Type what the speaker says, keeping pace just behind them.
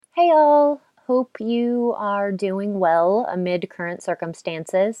Hey all! Hope you are doing well amid current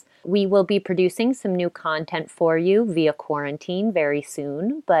circumstances. We will be producing some new content for you via quarantine very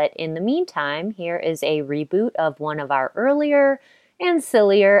soon, but in the meantime, here is a reboot of one of our earlier and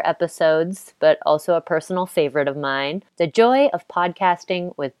sillier episodes, but also a personal favorite of mine, The Joy of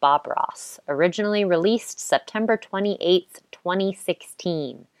Podcasting with Bob Ross, originally released September 28th,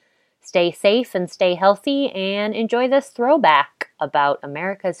 2016. Stay safe and stay healthy and enjoy this throwback about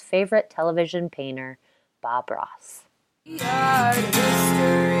America's favorite television painter, Bob Ross. Art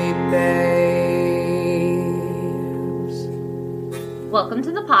History Babes. Welcome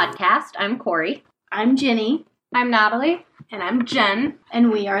to the podcast. I'm Corey. I'm Ginny. I'm Natalie. And I'm Jen.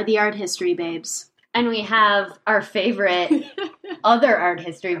 And we are the Art History Babes. And we have our favorite other art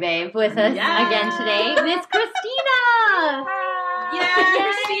history babe with us again today, Miss Christina! Yeah,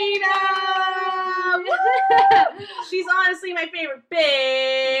 Christina! She's honestly my favorite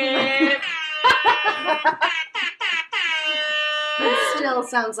babe. It still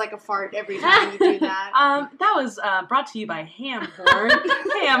sounds like a fart every time you do that. That was brought to you by Hamhorn.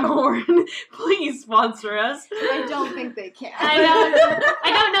 Hamhorn, please sponsor us. I don't think they can. I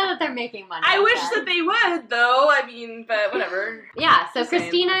don't know that they're making money. I wish that they would, though. I mean, but whatever. Yeah, so Just saying.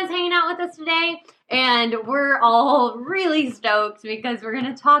 Christina is hanging out with us today, and we're all really stoked because we're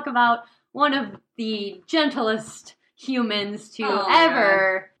going to talk about one of the gentlest humans to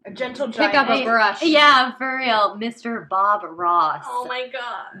ever A gentle pick giant. up a brush. Yeah, for real, Mr. Bob Ross. Oh my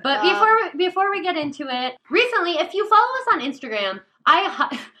god. But before we get into it, recently, if you follow us on Instagram,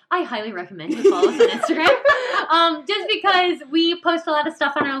 I highly recommend you follow us on Instagram. Just because we post a lot of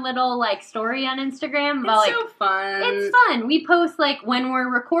stuff on our little story on Instagram about It's so fun. it's fun. We post when we're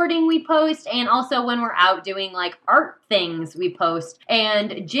recording, we post, and also when we're out doing art things, we post.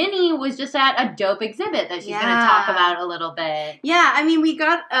 And Ginny was just at a dope exhibit that she's going to talk about a little bit. Yeah, I mean, we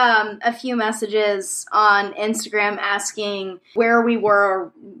got a few messages on Instagram asking where we were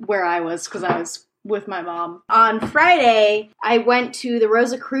or where I was, because I was with my mom. On Friday, I went to the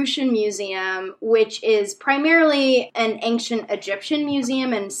Rosicrucian Museum, which is primarily an ancient Egyptian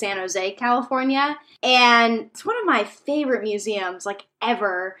museum in San Jose, California. And it's one of my favorite museums,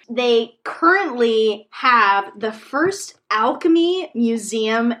 ever. They currently have the first alchemy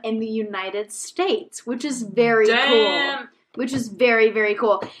museum in the United States, which is very cool. Which is very, very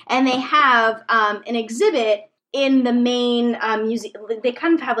cool. And they have an exhibit in the main museum. They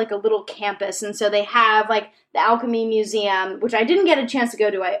kind of have a little campus, and so they have the Alchemy Museum, which I didn't get a chance to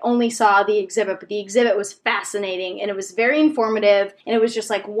go to. I only saw the exhibit, but the exhibit was fascinating, and it was very informative, and it was just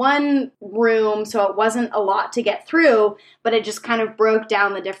one room, so it wasn't a lot to get through, but it just kind of broke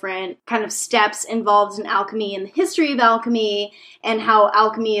down the different kind of steps involved in alchemy and the history of alchemy, and how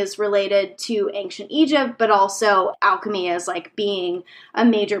alchemy is related to ancient Egypt, but also alchemy as being a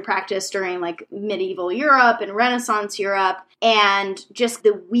major practice during medieval Europe and Renaissance Europe, and just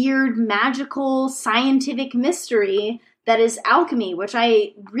the weird, magical, scientific mystery that is alchemy, which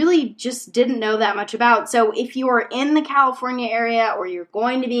I really just didn't know that much about. So if you are in the California area, or you're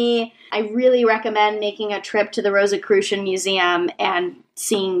going to be, I really recommend making a trip to the Rosicrucian Museum and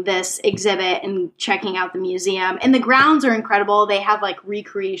seeing this exhibit and checking out the museum. And the grounds are incredible. They have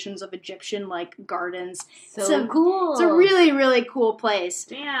recreations of Egyptian gardens. So cool. It's a really, really cool place.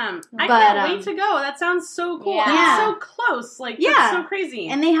 Damn. I can't wait to go. That sounds so cool. Yeah. It's so close. That's so crazy.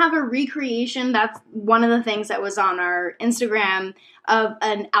 And they have a recreation. That's one of the things that was on our Instagram, of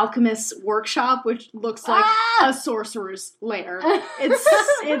an alchemist's workshop, which looks like a sorcerer's lair.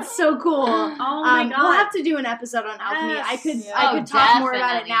 It's so cool. Oh my god. We'll have to do an episode on alchemy. Yes. I could talk more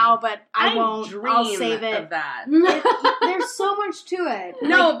about it definitely. now, but I won't. Dream I'll save it. of that. There's so much to it.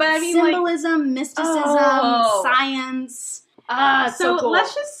 No, but I mean, symbolism, mysticism, science. So cool.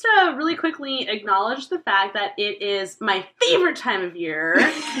 let's just really quickly acknowledge the fact that it is my favorite time of year.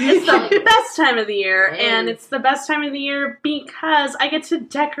 It's the best time of the year, and it's the best time of the year because I get to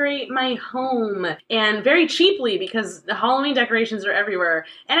decorate my home, and very cheaply because the Halloween decorations are everywhere,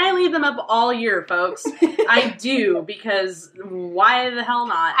 and I leave them up all year, folks. I do, because why the hell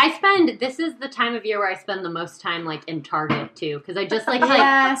not? This is the time of year where I spend the most time in Target too, because I just like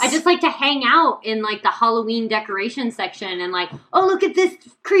Yes. I just like to hang out in the Halloween decoration section and oh, look at this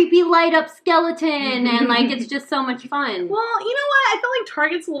creepy light up skeleton, and it's just so much fun. Well, you know what? I feel like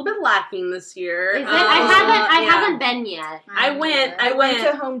Target's a little bit lacking this year. Is it? I haven't been yet. I went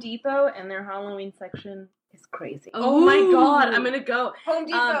to Home Depot, and their Halloween section is crazy. Oh my god, I'm gonna go. Home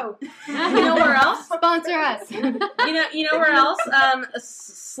Depot. You know where else? Sponsor us. You know where else? A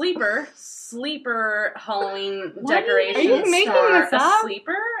sleeper Halloween decoration Are you making store. this up?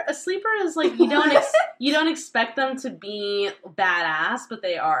 A sleeper is like you don't expect them to be badass, but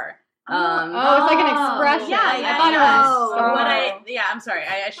they are. It's like an expression. Yeah, I thought it was. I'm sorry.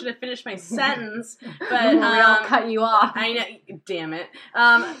 I should have finished my sentence, but I'll cut you off. I know. Damn it.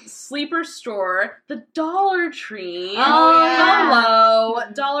 Sleeper store, the Dollar Tree. Oh, yeah. Hello,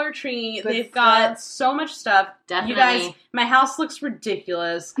 Dollar Tree. Good They've got stuff. so much stuff. Definitely. You guys, my house looks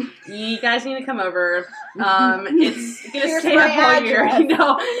ridiculous. You guys need to come over. It's gonna Here's stay my up all year. address. You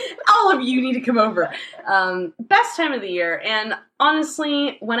know, all of you need to come over. Best time of the year, and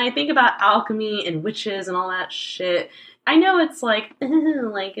honestly, when I think about alchemy and witches and all that shit, I know it's like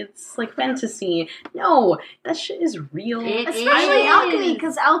it's like fantasy. No, that shit is real. Especially is. alchemy,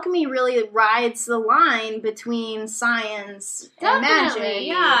 because alchemy really rides the line between science and Definitely, magic.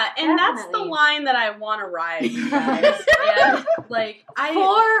 Yeah, and that's the Definitely. line that I want to ride, you guys. And, like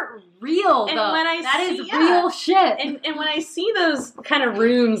For real, And though. when I that see- is yeah. real shit. and when I see those kind of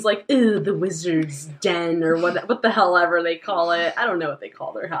rooms, like the wizard's den or what the hell ever they call it, I don't know what they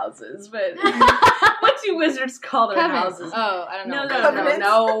call their houses, but what do wizards call their Covens. houses? Oh, I don't know.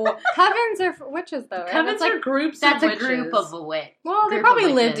 No. Covens are for witches, though. Right? Covens That's are like, groups That's of a witches. group of a witch. well, they group probably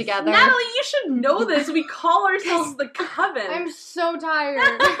of live witches. together. Natalie, you should know this. We call ourselves the Coven. I'm so tired.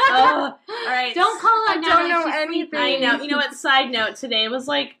 All right. Don't call I her don't Natalie, know she's anything. I know. You know what? Side note, today was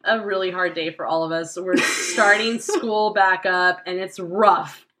like a really hard day for all of us. We're starting school back up, and it's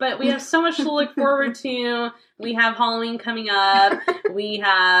rough. But we have so much to look forward to. We have Halloween coming up. We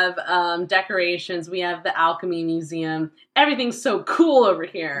have decorations. We have the Alchemy Museum. Everything's so cool over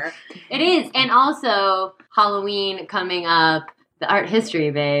here. It is. And also, Halloween coming up, the art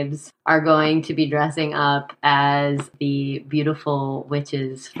history babes are going to be dressing up as the beautiful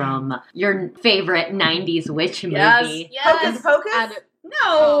witches from your favorite 90s witch movie. Hocus Pocus?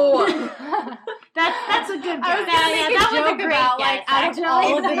 No. That's a good I was guess. gonna make a that was joke a great about, guess, like, out of actually.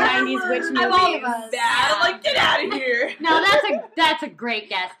 all of the 90s witch movies. I'm all mad. I'm like, get out of here. No, that's a great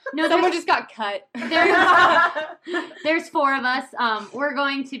guess. No, Someone there's, just got cut. there's four of us. We're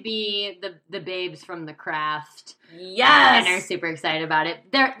going to be the babes from The Craft. Yes. And are super excited about it.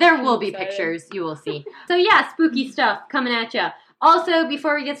 There will be Excited. pictures, you will see. So yeah, spooky stuff coming at you. Also,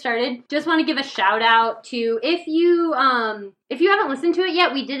 before we get started, just want to give a shout out to if you haven't listened to it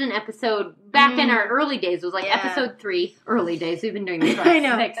yet, we did an episode back in our early days. It was like Yeah. episode 3. Early days. We've been doing this for I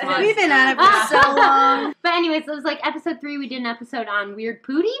know. 6 months. We've been at it for so long. But anyways, it was like episode 3. We did an episode on Weird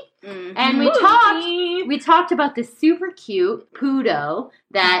Pootie, Mhm. and we talked about this super cute poodle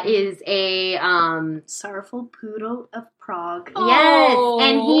that is a Sorrowful Poodle of Prague. yes,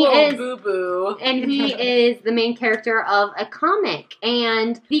 and he is Boo boo. and he is the main character of a comic.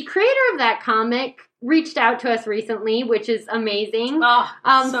 And the creator of that comic reached out to us recently, which is amazing. Oh,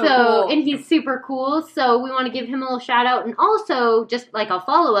 so cool. And he's super cool. So we want to give him a little shout out. And also, just like a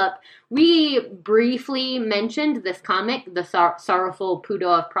follow up, we briefly mentioned this comic, The Sorrowful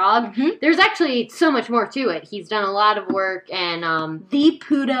Poodle of Prague. Mhm. There's actually so much more to it. He's done a lot of work, and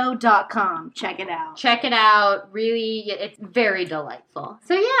ThePudo.com. Check it out. check it out. Really, it's very delightful.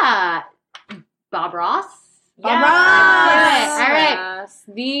 So yeah, Bob Ross. Bob Yes. Ross! All right. Yes.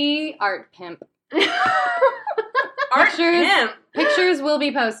 The art pimp. Art Pictures. pimp. Pictures will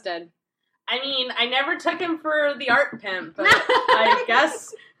be posted. I mean, I never took him for the art pimp, but I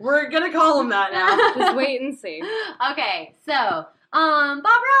guess we're gonna call him that now. Just wait and see. Okay, so Bob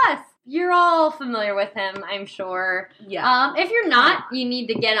Ross. You're all familiar with him, I'm sure. Yeah. If you're not, you need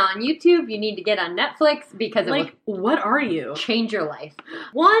to get on YouTube. You need to get on Netflix because it Like, what are you? will change your life.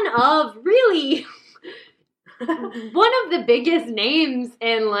 One of the biggest names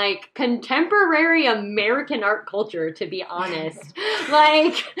in like contemporary American art culture, to be honest.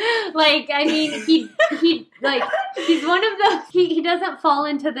 like I mean, he's one of the he doesn't fall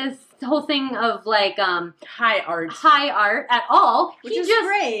into this whole thing of like High art. high art at all. Which He is just,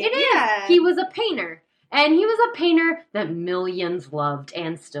 great. It is. Yeah. He was a painter. And he was a painter that millions loved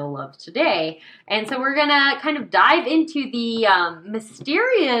and still love today. And so we're going to kind of dive into the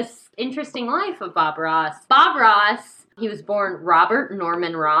mysterious, interesting life of Bob Ross. Bob Ross, he was born Robert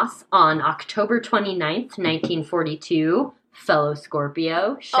Norman Ross on October 29th, 1942. Fellow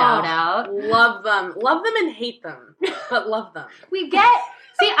Scorpio. Shout out. Love them. Love them and hate them, but love them.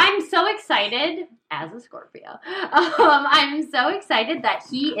 See, I'm so excited as a Scorpio. I'm so excited that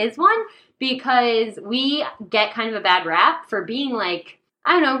he is one because we get kind of a bad rap for being like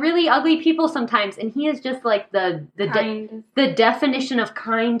I don't know, really ugly people sometimes, and he is just like the definition of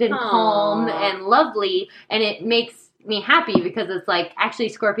kind and calm and lovely, and it makes me happy because it's like, actually,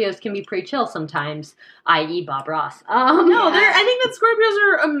 Scorpios can be pretty chill sometimes, i.e. Bob Ross. I think that Scorpios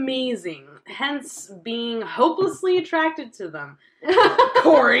are amazing, hence being hopelessly attracted to them.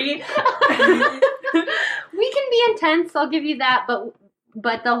 Corey. We can be intense, I'll give you that,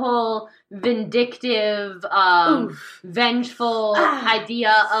 but the whole vindictive, vengeful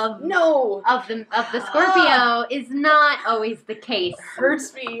idea of the Scorpio is not always the case.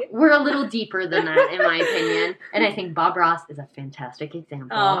 Hurts me. We're a little deeper than that, in my opinion, and I think Bob Ross is a fantastic example.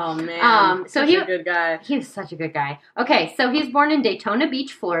 Oh man, so he's a good guy. He was such a good guy. Okay, so he was born in Daytona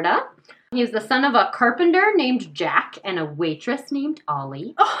Beach, Florida. He was the son of a carpenter named Jack and a waitress named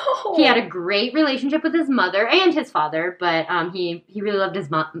Ollie. Oh. He had a great relationship with his mother and his father, but he really loved his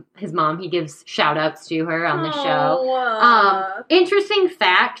mom. He gives shout-outs to her on the show. Interesting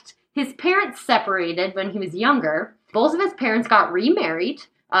fact, his parents separated when he was younger. Both of his parents got remarried.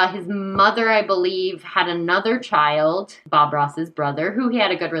 His mother, I believe, had another child, Bob Ross's brother, who he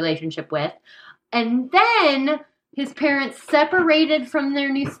had a good relationship with. And then his parents separated from their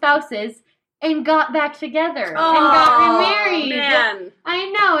new spouses and got back together and got remarried. Man. I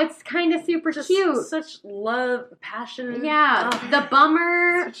know, it's kind of super cute. Such love, passion. Yeah, the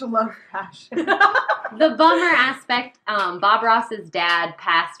bummer. Such a love passion. The bummer aspect. Bob Ross's dad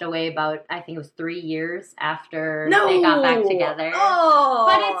passed away about, I think it was 3 years after they got back together. Oh,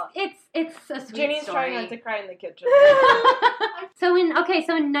 but it's a sweet Ginny's story. trying not to cry in the kitchen. So in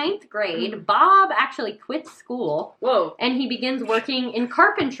ninth grade, Bob actually quit school. Whoa. And he begins working in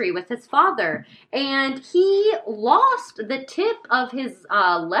carpentry with his father. And he lost the tip of his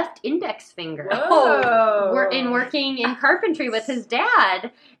left index finger. Whoa. We're working in carpentry with his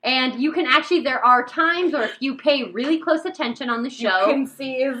dad. And you can actually, there are times where if you pay really close attention on the show. You can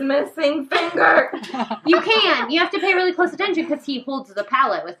see his missing finger. You have to pay really close attention because he holds the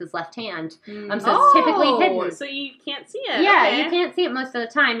palette with his left hand. So it's typically hidden. So you can't see it. Yeah, okay. you can't see it most of the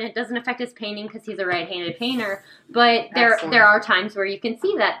time. And it doesn't affect his painting because he's a right-handed painter. But Excellent. there are times where you can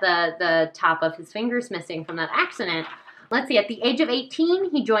see that the top of his finger's missing from that accident. Let's see, at the age of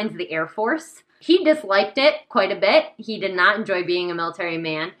 18, he joins the Air Force. He disliked it quite a bit. He did not enjoy being a military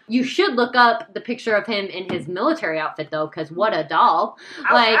man. You should look up the picture of him in his military outfit, though, because what a doll.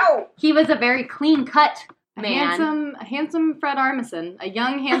 Ow. He was a very clean-cut man. A handsome Fred Armisen. A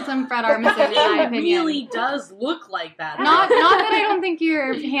young, handsome Fred Armisen, in my He opinion. really does look like that. Not that I don't think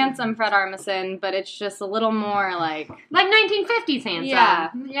you're handsome, Fred Armisen, but it's just a little more like 1950s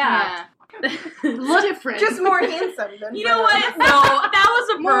handsome. Yeah. Look different. Just more handsome than You know what? No, that was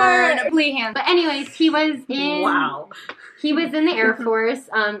a burn. More handsome. But anyways, he was in the Air Force.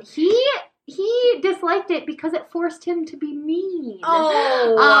 He disliked it because it forced him to be mean.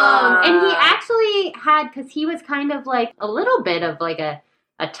 And he actually had, because he was kind of like a little bit of like a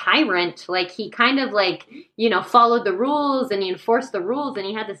tyrant. Like he kind of like, followed the rules and he enforced the rules, and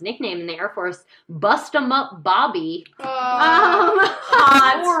he had this nickname in the Air Force, Bust 'em Up Bobby.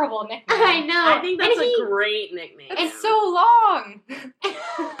 Hot. Horrible nickname. I know. I think that's a great nickname. It's so long. Who's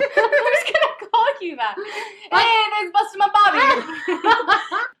gonna call you that? Hey, there's Bust 'em Up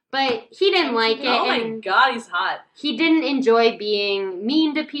Bobby. But he didn't like it. Oh my and god, he's hot. he didn't enjoy being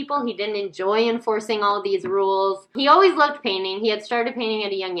mean to people. He didn't enjoy enforcing all these rules. He always loved painting. He had started painting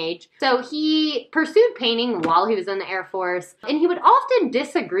at a young age. So he pursued painting while he was in the Air Force. And he would often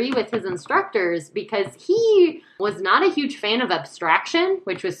disagree with his instructors because he was not a huge fan of abstraction,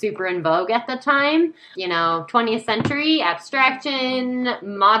 which was super in vogue at the time. 20th century, abstraction,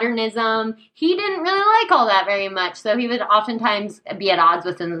 modernism. He didn't really like all that very much. So he would oftentimes be at odds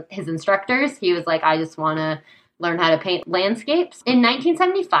with his instructors. He was like, I just want to learn how to paint landscapes. In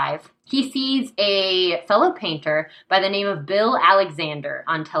 1975, he sees a fellow painter by the name of Bill Alexander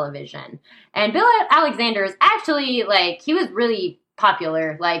on television. And Bill Alexander is actually, he was really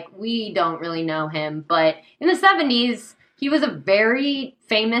popular. We don't really know him, but in the 70s, he was a very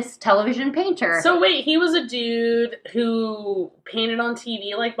famous television painter. So wait, he was a dude who painted on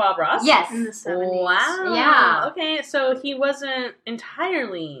TV like Bob Ross? Yes. In the 70s. Wow. Yeah. Okay, so he wasn't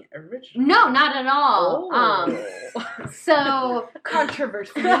entirely original. No, not at all. So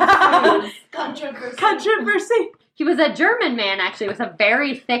Controversy. Controversy. he was a German man, actually, with a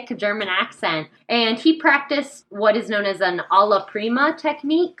very thick German accent. And he practiced what is known as an alla prima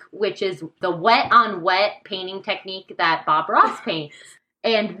technique, which is the wet-on-wet painting technique that Bob Ross paints.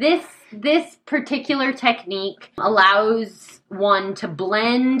 And this particular technique allows one to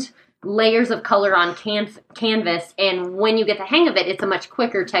blend layers of color on canvas. And when you get the hang of it, it's a much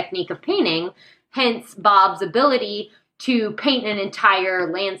quicker technique of painting. Hence, Bob's ability to paint an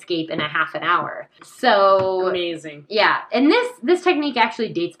entire landscape in a half an hour. So Amazing. yeah, and this technique actually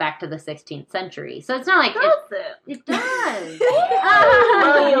dates back to the 16th century. So it's not like it does.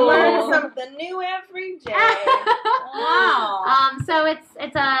 Well, you learn something new every day. Wow. So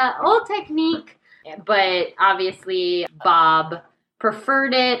it's a old technique, but obviously Bob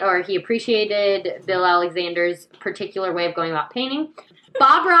preferred it, or he appreciated Bill Alexander's particular way of going about painting.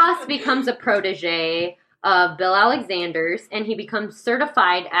 Bob Ross becomes a protege of Bill Alexander's, and he becomes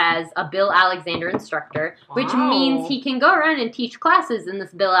certified as a Bill Alexander instructor, which means he can go around and teach classes in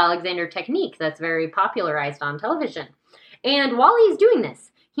this Bill Alexander technique that's very popularized on television. And while he's doing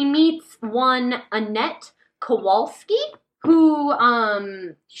this, he meets one Annette Kowalski, who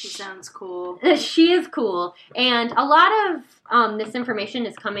She sounds cool. she is cool, and a lot of this information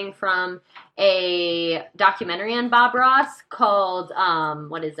is coming from a documentary on Bob Ross called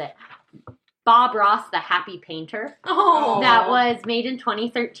what is it? Bob Ross, the Happy Painter. Oh. That was made in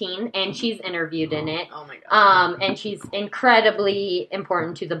 2013, and she's interviewed in it. Oh my god. And she's incredibly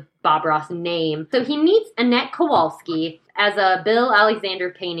important to the Bob Ross name. So he meets Annette Kowalski as a Bill Alexander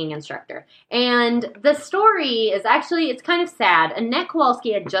painting instructor. And the story is actually, it's kind of sad. Annette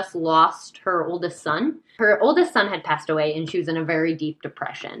Kowalski had just lost her oldest son. Her oldest son had passed away, and she was in a very deep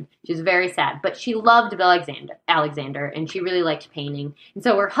depression. She was very sad, but she loved Bill Alexander, and she really liked painting. And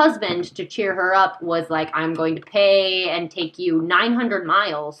so her husband, to cheer her up, was like, I'm going to pay and take you 900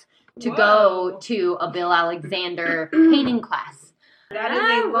 miles to go to a Bill Alexander painting class. That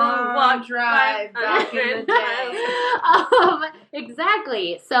is a long drive back in the day.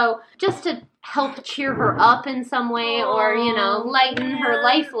 Exactly. So just to help cheer her up in some way, or, lighten her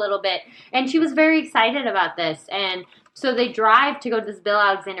life a little bit. And she was very excited about this. And so they drive to go to this Bill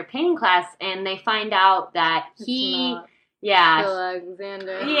Alexander painting class, and they find out that Bill yeah.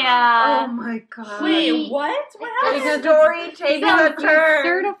 Alexander. Yeah. Oh my god. Wait, what? What happened? The story takes a He's turn.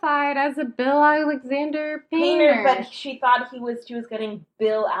 certified as a Bill Alexander painter. But she thought she was getting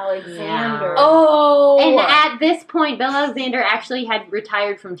Bill Alexander. Oh. And at this point, Bill Alexander actually had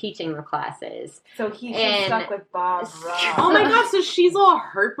retired from teaching the classes. So he's And- just stuck with Bob Ross. Oh my god, so she's all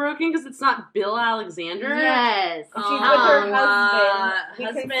heartbroken because it's not Bill Alexander? Yes. She's with her husband. We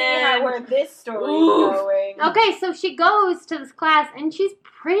can husband. see how where this story Oof. is going. Okay, so she goes to this class, and she's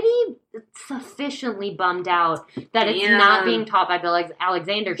pretty sufficiently bummed out that it's Yeah. not being taught by Bill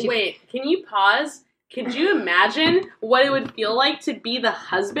Alexander. Wait, can you pause? Could you imagine what it would feel like to be the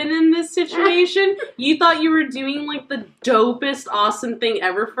husband in this situation? You thought you were doing like the dopest, awesome thing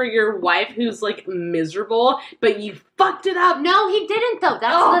ever for your wife who's like miserable, but you fucked it up. No, he didn't, though.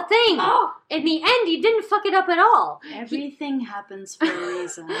 That's Oh. the thing. Oh. In the end, he didn't fuck it up at all. Everything happens for a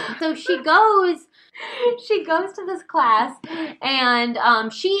reason. So she goes to this class, and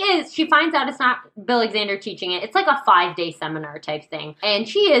she finds out it's not Bill Alexander teaching it. It's like a 5-day seminar type thing. And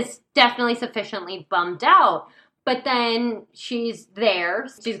she is definitely sufficiently bummed out. But then she's there.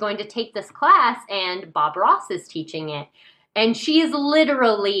 She's going to take this class, and Bob Ross is teaching it. And she is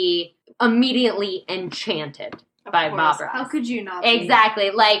literally immediately enchanted by Bob Ross. How could you not? be? Exactly.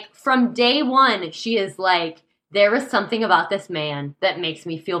 Like, from day one, she is like, there is something about this man that makes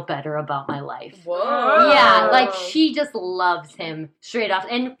me feel better about my life. Whoa. Yeah, like, she just loves him straight off.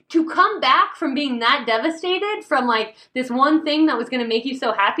 And to come back from being that devastated from, like, this one thing that was going to make you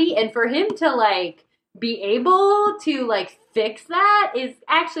so happy, and for him to, like, be able to, like, fix that is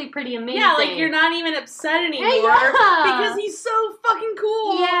actually pretty amazing. Yeah, like you're not even upset anymore Yeah. because he's so fucking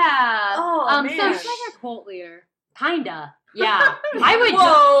cool. Yeah. Oh, man. So He's like a cult leader. kinda. Yeah. I would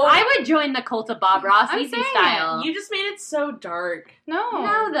Whoa. I would join the cult of Bob Ross, I'm easy saying style. You just made it so dark. No.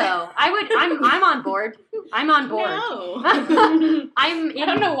 No, though. I'm on board. I'm on board. No. I'm in. I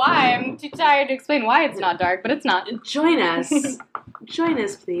don't know why. I'm too tired to explain why it's not dark, but it's not. Join us. Join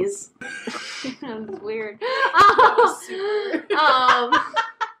us, please. That was weird. was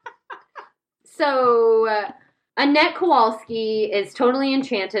So Annette Kowalski is totally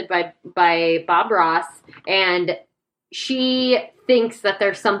enchanted by Bob Ross, and she thinks that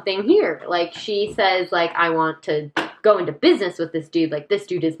there's something here. Like, she says, like, I want to go into business with this dude. Like, this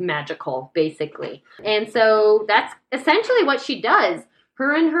dude is magical, basically. And so that's essentially what she does.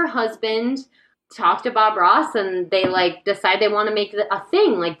 Her and her husband talk to Bob Ross, and they, like, decide they want to make a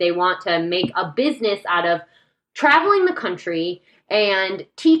thing. Like, they want to make a business out of traveling the country and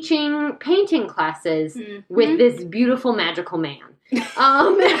teaching painting classes with this beautiful, magical man.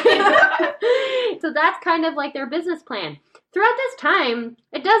 So that's kind of like their business plan. Throughout this time,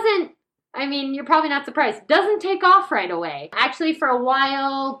 it doesn't, I mean, you're probably not surprised, doesn't take off right away. Actually, for a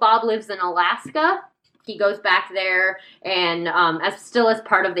while, Bob lives in Alaska. He goes back there, and as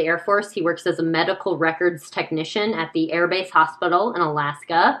part of the Air Force, he works as a medical records technician at the Air Base Hospital in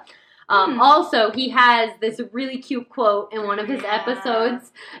Alaska. Also, he has this really cute quote in one of his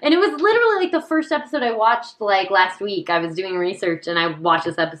episodes, and it was literally like the first episode I watched like last week. I was doing research, and I watched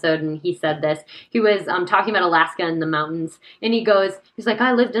this episode, and he said this. He was talking about Alaska and the mountains, and he's like,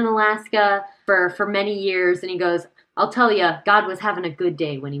 I lived in Alaska for many years, and he goes, I'll tell you, God was having a good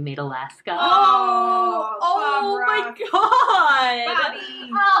day when he made Alaska. Oh my God.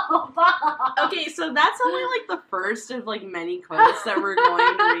 Bobby. Oh, Bob. Okay, so that's only like the first of like many quotes that we're going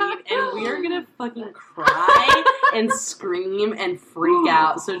to read, and we are gonna fucking cry and scream and freak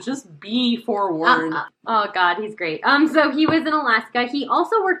out. So just be forewarned. Oh God, he's great. So he was in Alaska. He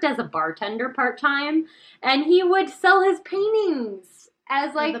also worked as a bartender part-time, and he would sell his paintings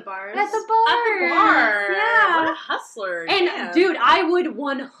as like At the bars? At the bar. At the bar. Yeah. What a hustler. And damn. dude, I would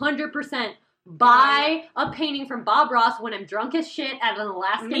 100% buy a painting from Bob Ross when I'm drunk as shit at an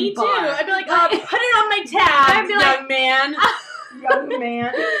Alaskan Me too. bar. I'd be like, put it on my tab, I'd be like, young man. Young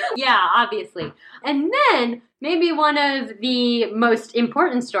man. Yeah, obviously. And then maybe one of the most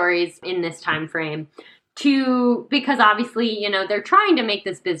important stories in this time frame because obviously, they're trying to make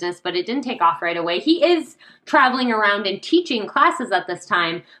this business, but it didn't take off right away. He is traveling around and teaching classes at this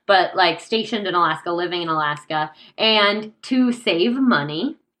time, but like stationed in Alaska, living in Alaska. And to save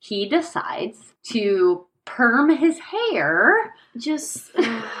money, he decides to perm his hair. Just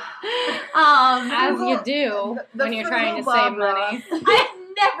as you do when you're trying to save money. I've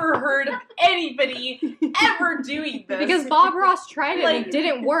never heard of anybody ever doing this. Because Bob Ross tried it and it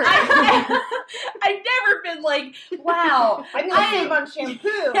didn't work. I've never been like, wow, I'm gonna save on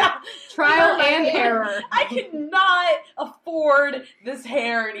shampoo. Trial and error. I cannot afford this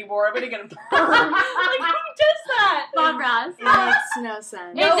hair anymore. I'm gonna get a perm. Like, who does that? Bob Ross. it makes no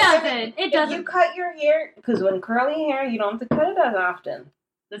sense. It doesn't. It If doesn't. you cut your hair, because when curly hair, you don't have to cut it as often.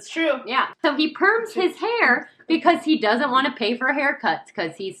 That's true. Yeah. So he perms his hair because he doesn't want to pay for haircuts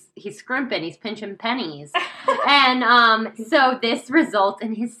because he's scrimping, he's pinching pennies. And so this results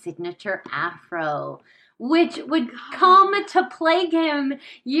in his signature afro, which would come to plague him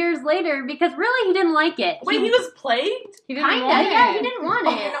years later because really he didn't like it. Wait, he was plagued? He didn't Kinda, want it. yeah, he didn't want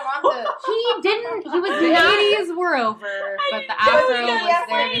You it. don't want He didn't, he was The not. 80s were over, but the know afro you was got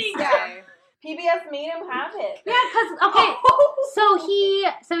there to plagued. stay. PBS made him have it. Yeah, because, okay,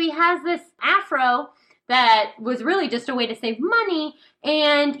 so he has this afro that was really just a way to save money,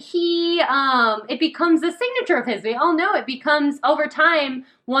 and it becomes a signature of his. We all know it becomes, over time,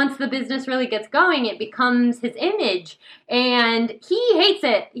 once the business really gets going, it becomes his image, and he hates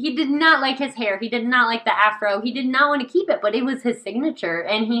it. He did not like his hair. He did not like the afro. He did not want to keep it, but it was his signature,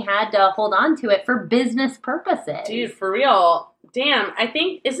 and he had to hold on to it for business purposes. Dude, for real. Damn, I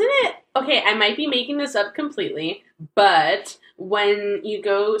think, isn't it, okay, I might be making this up completely, but when you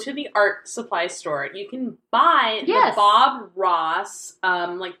go to the art supply store, you can buy the Bob Ross,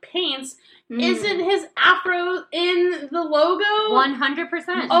 paints. Isn't his afro in the logo?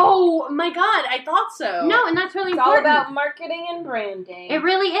 100%. Oh my God, I thought so. No, and that's really It's all important. about marketing and branding. It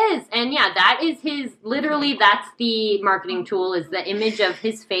really is. And yeah, that is that's the marketing tool, is the image of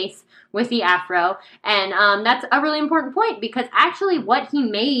his face with the afro. And that's a really important point because actually what he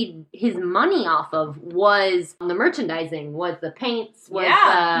made his money off of was the merchandising, was the paints, was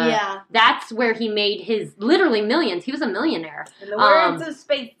that's where he made his literally millions. He was a millionaire. In the words of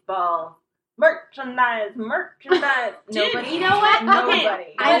Spaceball, merchandise. Nobody. You know what? Nobody.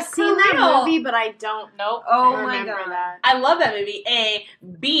 Okay, I've seen that real. movie, but I don't Oh my remember God. that. I love that movie. A.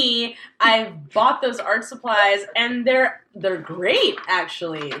 B. I've bought those art supplies, and they're great,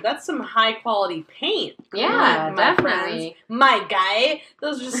 actually. That's some high quality paint. Yeah, my definitely. friends. My guy,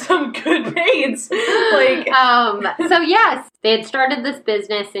 those are some good paints. So yes, they had started this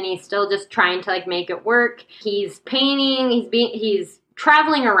business and he's still just trying to make it work. He's painting, he's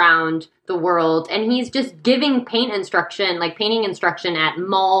traveling around the world, and he's just giving painting instruction at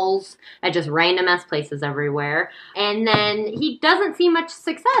malls, at just random ass places everywhere. And then he doesn't see much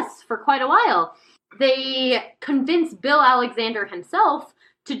success for quite a while. They convince Bill Alexander himself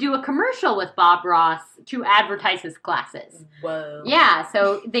to do a commercial with Bob Ross to advertise his classes. Whoa. Yeah,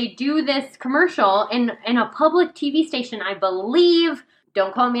 so they do this commercial in a public TV station, I believe,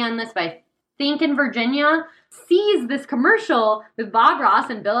 don't quote me on this, but I think in Virginia, sees this commercial with Bob Ross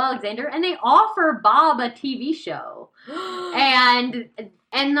and Bill Alexander, and they offer Bob a TV show. and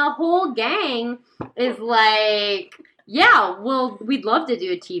the whole gang is like, yeah, well, we'd love to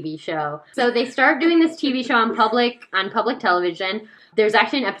do a TV show. So they start doing this TV show on public television. There's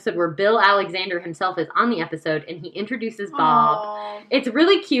actually an episode where Bill Alexander himself is on the episode, and he introduces Bob. Aww. It's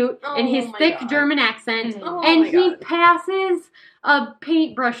really cute in his thick German accent, and he passes a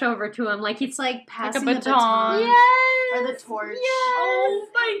paintbrush over to him like he's like passing like a baton. yes, or the torch. Yes. Oh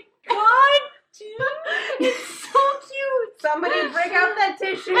my god, dude. It's so cute. Somebody break out that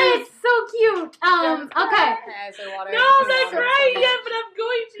tissue. It's so cute. Okay. No, that's right. Yeah, but I'm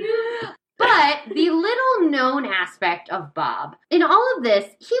going to. But the little known aspect of Bob, in all of this,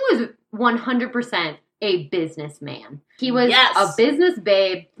 he was 100% a businessman. He was a business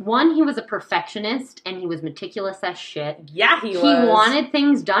babe. One, he was a perfectionist, and he was meticulous as shit. Yeah, he was. He wanted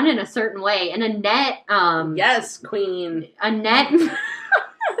things done in a certain way. And Annette... yes, queen. Annette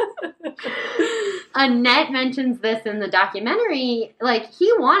mentions this in the documentary. Like,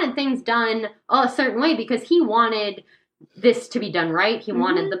 he wanted things done a certain way because he wanted this to be done right. He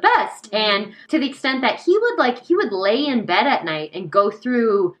wanted the best. And to the extent that he would lay in bed at night and go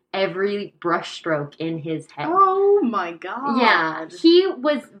through every brushstroke in his head. Oh my god. Yeah. He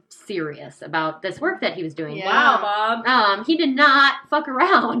was serious about this work that he was doing. Yeah. Wow, Bob. He did not fuck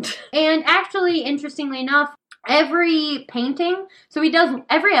around. And actually, interestingly enough, every painting, so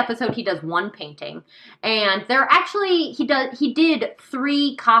every episode he does one painting. And he did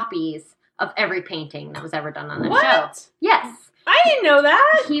 3 copies of every painting that was ever done on the show. Yes. I didn't know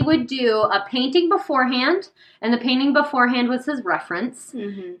that. He would do a painting beforehand, and the painting beforehand was his reference.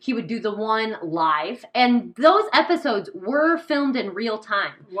 Mm-hmm. He would do the one live, and those episodes were filmed in real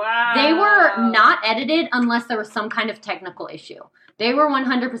time. Wow. They were not edited unless there was some kind of technical issue. They were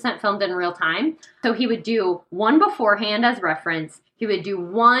 100% filmed in real time. So he would do one beforehand as reference. He would do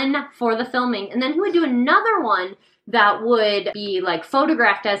one for the filming, and then he would do another one that would be like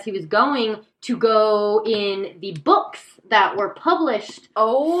photographed as he was going to go in the books that were published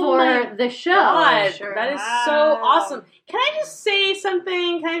for the show. God, Sure. that is so awesome. Can I just say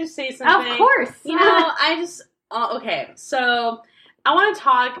something? Of course. You know, okay, so I want to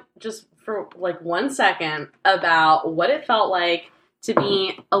talk just for like 1 second about what it felt like to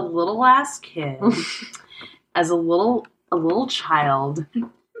be a little ass kid as a little child.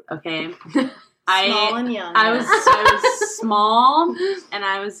 Okay. Small and young. I was small, and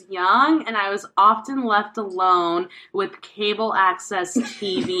I was young, and I was often left alone with cable access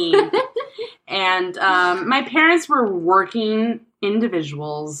TV. And my parents were working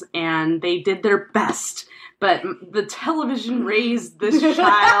individuals, and they did their best. But the television raised this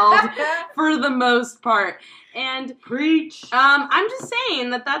child for the most part. And preach. I'm just saying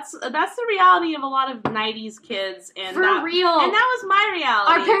that's the reality of a lot of 90s kids, and For real. And that was my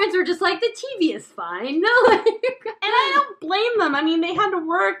reality. Our parents were just like, the TV is fine. No, and I don't blame them. I mean, they had to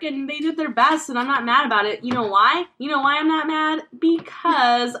work and they did their best, and I'm not mad about it. You know why? You know why I'm not mad?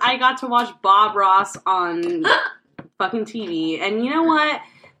 Because I got to watch Bob Ross on fucking TV, and you know what?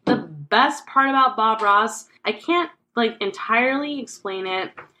 The best part about Bob Ross, I can't entirely explain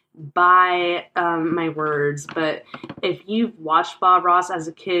it by my words, but if you've watched Bob Ross as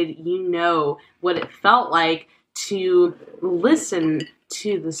a kid, you know what it felt like to listen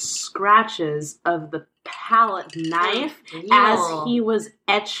to the scratches of the palette knife as he was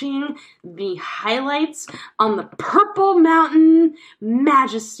etching the highlights on the Purple Mountain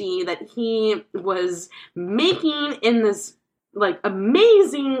majesty that he was making in this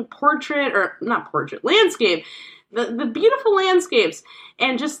amazing landscape. The beautiful landscapes,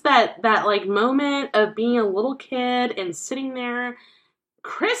 and just that moment of being a little kid and sitting there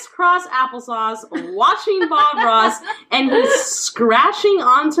crisscross applesauce watching Bob Ross, and he's scratching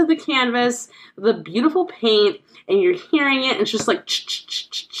onto the canvas the beautiful paint, and you're hearing it, and it's just like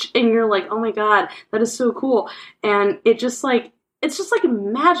and you're like, oh my god, that is so cool. And it's just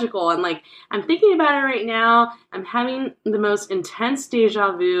magical, and I'm thinking about it right now. I'm having the most intense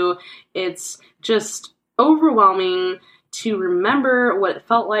deja vu. It's just overwhelming to remember what it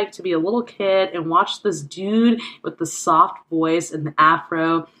felt like to be a little kid and watch this dude with the soft voice and the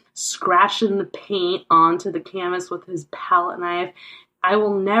afro scratching the paint onto the canvas with his palette knife. I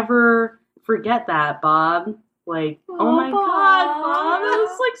will never forget that, Bob. Oh my god, Bob, that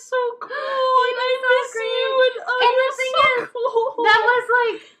was so cool, and I miss you, and the thing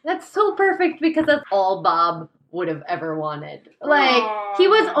is, that's so perfect because that's all Bob would have ever wanted. He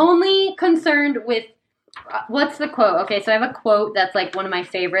was only concerned with what's the quote? Okay, so I have a quote that's one of my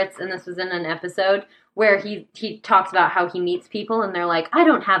favorites, and this was in an episode where he talks about how he meets people and they're like, I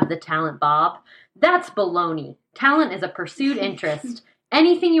don't have the talent, Bob. That's baloney. Talent is a pursued interest.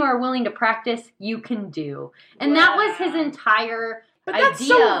 Anything you are willing to practice, you can do. And that was his entire But idea. That's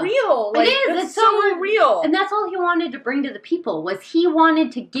so real. Like, it is. It's so real. And that's all he wanted to bring to the people, was he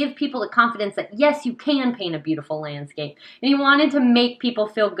wanted to give people the confidence that, yes, you can paint a beautiful landscape. And he wanted to make people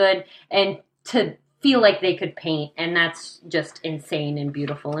feel good and to feel like they could paint. And that's just insane and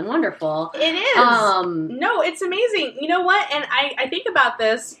beautiful and wonderful. It is. No, it's amazing. You know what? And I think about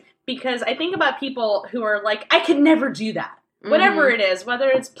this because I think about people who are like, I could never do that. Whatever it is,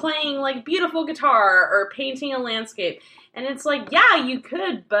 whether it's playing like beautiful guitar or painting a landscape. And it's like, yeah, you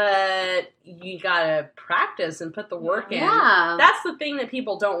could, but you gotta practice and put the work in. Yeah. That's the thing that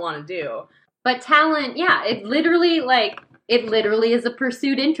people don't want to do. But talent, yeah, it literally is a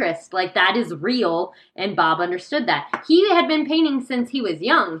pursued interest. Like, that is real, and Bob understood that. He had been painting since he was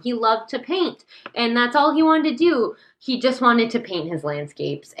young. He loved to paint, and that's all he wanted to do. He just wanted to paint his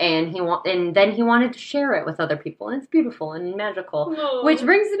landscapes, and then he wanted to share it with other people, and it's beautiful and magical. Oh. Which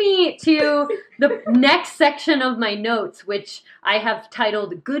brings me to the next section of my notes, which I have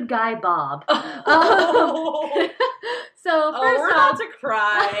titled "Good Guy Bob." So first we're off, about to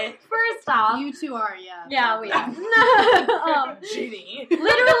cry. First off, You two are, yeah. yeah, we are. Ginny.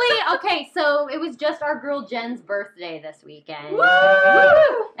 Literally, okay, so it was just our girl Jen's birthday this weekend. Woo!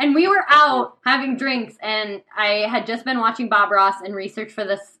 And we were out having drinks, and I had just been watching Bob Ross and research for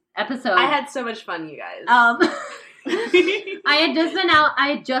this episode. I had so much fun, you guys. I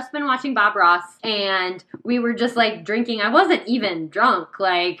had just been watching Bob Ross, and we were just like drinking. I wasn't even drunk.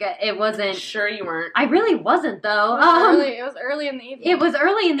 Like, it wasn't. Sure you weren't. I really wasn't, though. It was early in the evening. It was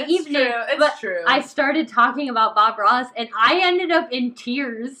early in the evening. It's true. I started talking about Bob Ross, and I ended up in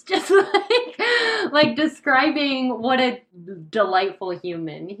tears, just like describing what a delightful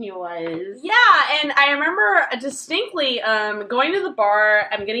human he was. Yeah, and I remember distinctly going to the bar.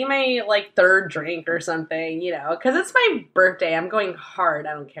 I'm getting my like third drink or something, you know, because it's my birthday. I'm going hard.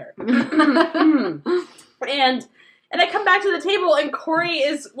 I don't care. And I come back to the table, and Corey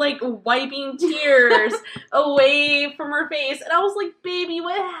is, like, wiping tears away from her face. And I was like, baby,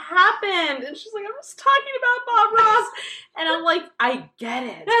 what happened? And she's like, I'm just talking about Bob Ross. And I'm like, I get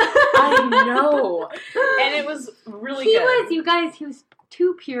it. I know. And it was really good. He was, you guys, he was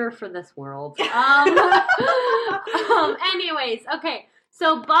too pure for this world. Anyways, okay.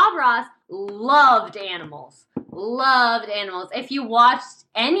 So Bob Ross loved animals. If you watched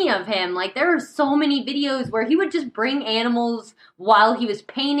any of him, like, there are so many videos where he would just bring animals while he was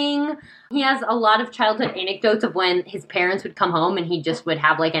painting. He has a lot of childhood anecdotes of when his parents would come home and he just would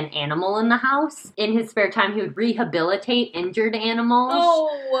have, like, an animal in the house. In his spare time, he would rehabilitate injured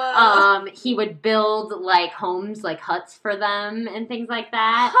animals. He would build, like, homes, like huts for them and things like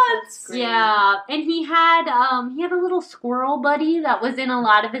that. Huts! Yeah. And he had a little squirrel buddy that was in a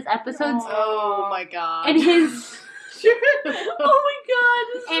lot of his episodes. Oh my god. And his... Oh my god,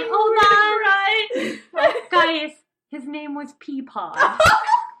 this and is hold right. on, guys, his name was Peapod. Peapod!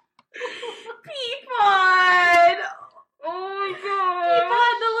 Oh my god.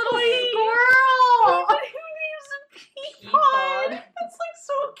 Peapod, the little squirrel. Who names a Peapod? That's like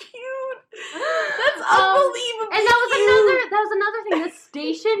so cute. That's unbelievable. And that was another thing. The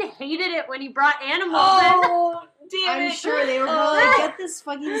station hated it when he brought animals in. Oh, damn it. I'm sure they were probably like, get this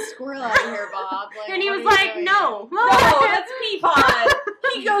fucking squirrel out of here, Bob. Like, And he what was are you like, doing? no. No, that's Peapod.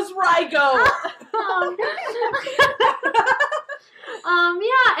 He goes where I go.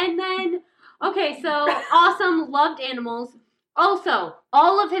 Yeah, and then, okay, so awesome, loved animals. Also,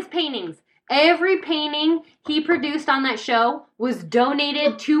 all of his paintings, every painting he produced on that show was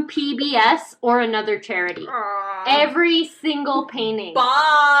donated to PBS or another charity. Every single painting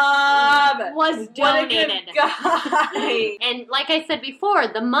Bob was donated. What a good guy. And like I said before,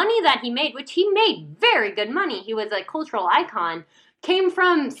 the money that he made, which he made very good money, he was a cultural icon, came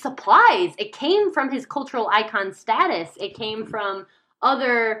from supplies. It came from his cultural icon status. It came from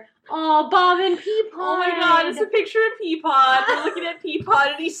other... Oh, Bob and Peapod. Oh my god, it's a picture of Peapod. We're looking at Peapod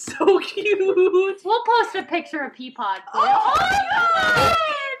and he's so cute. We'll post a picture of Peapod. Oh my god!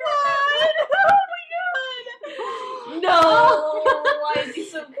 Oh my god! No! Why is he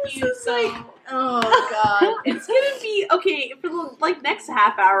so cute? Oh god. It's gonna be okay for the like next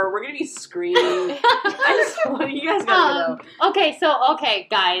half hour. We're gonna be screaming. I just want you guys gotta know. Okay,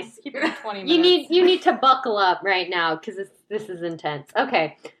 guys, Keep it 20 minutes. you need to buckle up right now because this is intense.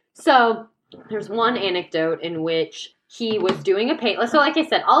 Okay, so there's one anecdote in which he was doing a paint. So, like I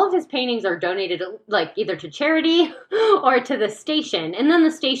said, all of his paintings are donated, like, either to charity or to the station. And then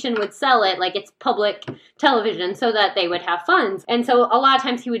the station would sell it, like, it's public television, so that they would have funds. And so a lot of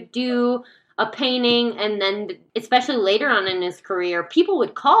times he would do a painting, and then, especially later on in his career, people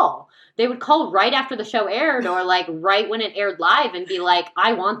would call. They would call right after the show aired, or, like, right when it aired live and be like,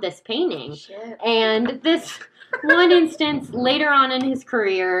 I want this painting. Shit. And this one instance, later on in his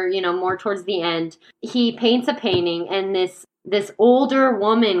career, more towards the end, he paints a painting, and this older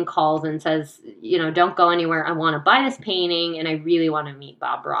woman calls and says, don't go anywhere. I want to buy this painting, and I really want to meet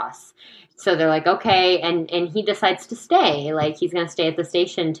Bob Ross. So they're like, okay, and he decides to stay. Like, he's going to stay at the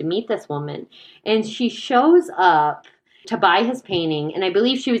station to meet this woman. And she shows up to buy his painting, and I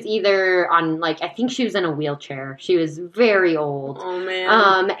believe she was either on, I think she was in a wheelchair. She was very old. Oh,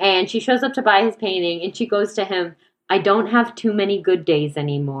 man. And she shows up to buy his painting, and she goes to him, I don't have too many good days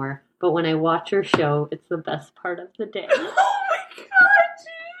anymore, but when I watch your show, it's the best part of the day. Oh, my God,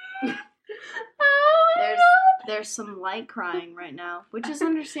 dude. There's some light crying right now, which is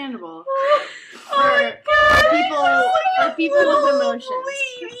understandable. My God. For people with emotions.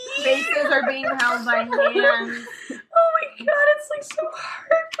 Lady. Faces are being held by hands. Oh my God, it's so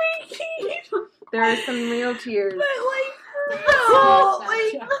heartbreaking. There are some real tears. But Oh,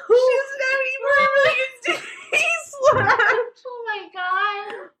 she doesn't have any more really good days left. Oh my God.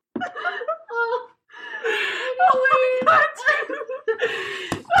 Oh my God, dude.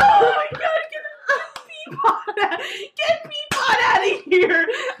 Oh my God, get Peapod out of here.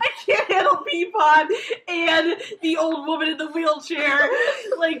 I can't handle Peapod and the old woman in the wheelchair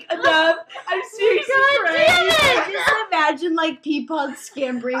enough. I'm seriously crying. Just imagine Peapod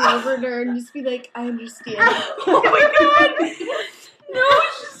scampering over to her and just be like, I understand. Oh my God. No,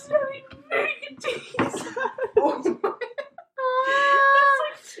 it's just having very good days.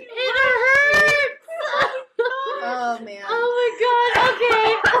 It hurts! Oh man. Oh my God, okay.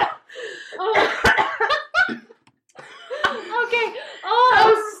 Okay. Oh,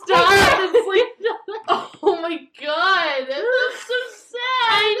 stop. Oh my God. That's so sad.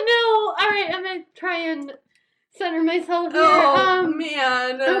 I know. All right, I'm going to try and center myself here. Oh,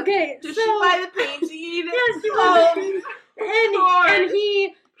 man. Okay, Did so... she buy the painting? Yes, she bought the painting. And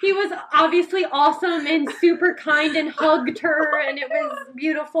he was obviously awesome and super kind and hugged her, and it was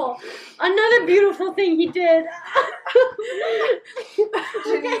beautiful. Another beautiful thing he did.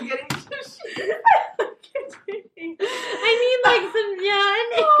 Jenny's getting tissues. I need some,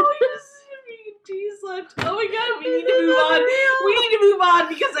 Oh, just teas left. Oh my God, we need to move on. We need to move on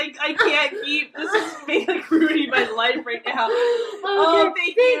because I can't keep. This is ruining my life right now. Oh,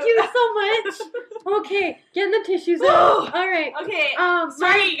 thank you so much. Okay, getting the tissues out. All right. Okay.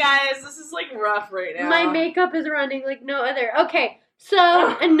 Sorry, guys. This is rough right now. My makeup is running like no other. Okay,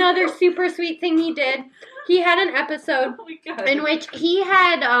 so another super sweet thing he did. He had an episode in which he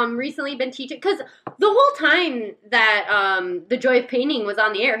had recently been teaching, because the whole time that The Joy of Painting was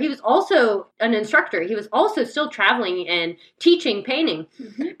on the air, he was also an instructor. He was also still traveling and teaching painting.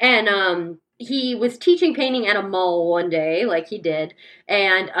 Mm-hmm. And he was teaching painting at a mall one day, like he did,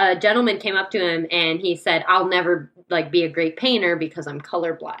 and a gentleman came up to him and he said, I'll never be a great painter because I'm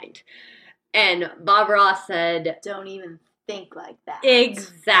colorblind. And Bob Ross said, don't even think like that.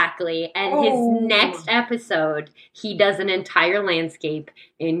 Exactly. And his next episode, he does an entire landscape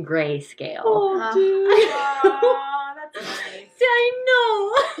in grayscale. Oh, dude. That's nice. I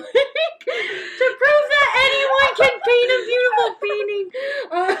know. To prove that anyone can paint a beautiful painting.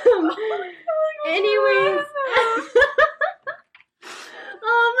 Anyways.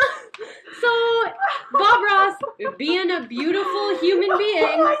 So Bob Ross, being a beautiful human being.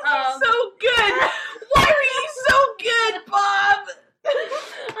 Why are you so good? Why are you so good, Bob?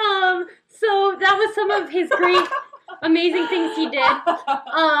 So that was some of his great, amazing things he did.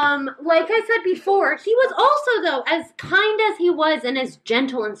 Like I said before, he was also, though, as kind as he was and as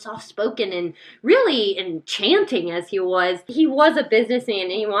gentle and soft-spoken and really enchanting as he was a businessman,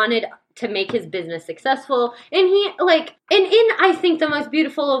 and he wanted to make his business successful, and in I think the most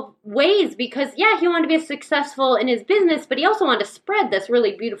beautiful of ways, because he wanted to be successful in his business, but he also wanted to spread this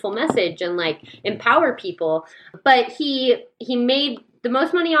really beautiful message and empower people. But he made the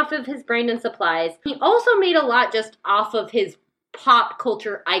most money off of his brand and supplies. He also made a lot just off of his pop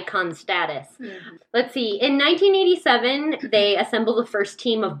culture icon status. Mm-hmm. Let's see. In 1987, they assembled the first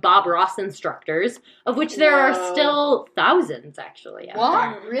team of Bob Ross instructors, of which there are still thousands, actually.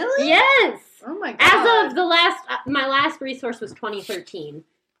 What? Really? Yes. Oh my God. As of my last resource was 2013.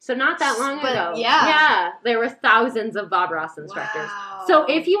 So not that long ago. Yeah, there were thousands of Bob Ross instructors. Wow. So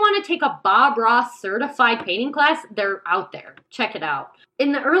if you want to take a Bob Ross certified painting class, they're out there. Check it out.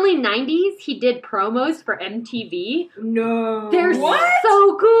 In the early 90s, he did promos for MTV. No. They're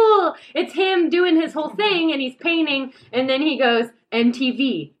so cool. It's him doing his whole thing, and he's painting, and then he goes,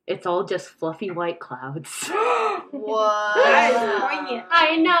 MTV, it's all just fluffy white clouds. What? That is poignant.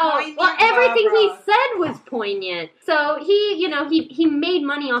 I know. Poignant, well, everything Bob he Ross. said was poignant. So he made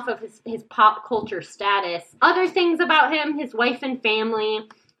money off of his pop culture status. Other things about him, his wife and family.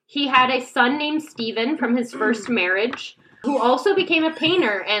 He had a son named Stephen from his first marriage, who also became a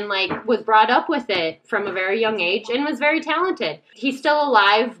painter and, like, was brought up with it from a very young age and was very talented. He's still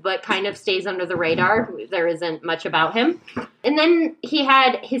alive, but kind of stays under the radar. There isn't much about him. And then he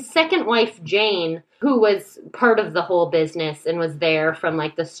had his second wife, Jane, who was part of the whole business and was there from,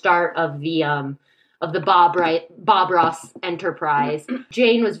 like, the start of the Bob Ross enterprise.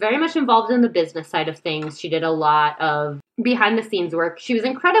 Jane was very much involved in the business side of things. She did a lot of behind-the-scenes work. She was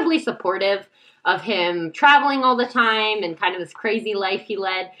incredibly supportive of him traveling all the time and kind of this crazy life he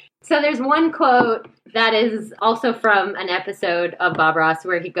led. So there's one quote that is also from an episode of Bob Ross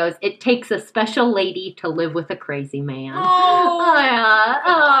where he goes, "It takes a special lady to live with a crazy man." Oh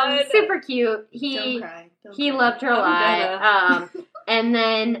yeah. Super cute. He loved her a lot. And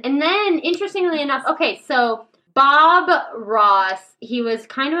then interestingly enough, okay, so Bob Ross, he was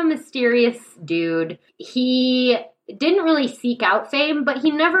kind of a mysterious dude. He didn't really seek out fame, but he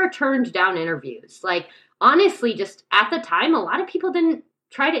never turned down interviews. Like, honestly, just at the time, a lot of people didn't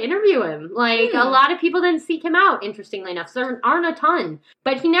try to interview him. Like, a lot of people didn't seek him out, interestingly enough. So there aren't a ton.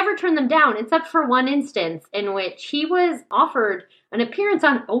 But he never turned them down, except for one instance in which he was offered an appearance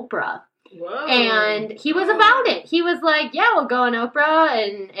on Oprah. Whoa. And he was about it. He was like, yeah, we'll go on Oprah.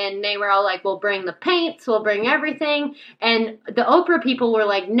 And they were all like, we'll bring the paints, we'll bring everything. And the Oprah people were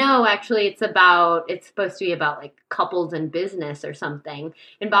like, no, actually, it's supposed to be about, like, couples and business or something.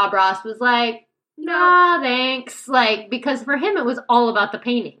 And Bob Ross was like, no, thanks. Like, because for him, it was all about the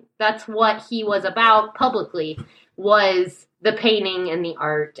painting. That's what he was about publicly, was the painting and the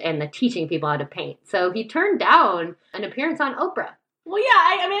art and the teaching people how to paint. So he turned down an appearance on Oprah. Well, yeah,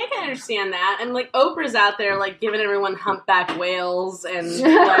 I mean, I can understand that. And, like, Oprah's out there, like, giving everyone humpback whales and,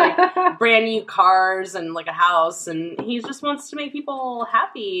 like, brand new cars and, like, a house. And he just wants to make people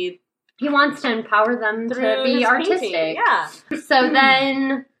happy. He wants to empower them to be artistic. Painting. Yeah. So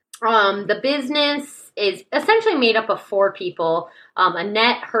then the business is essentially made up of 4 people.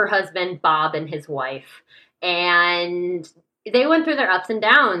 Annette, her husband, Bob, and his wife. And they went through their ups and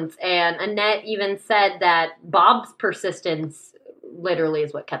downs. And Annette even said that Bob's persistence literally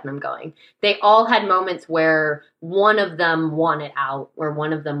is what kept them going. They all had moments where one of them wanted out, where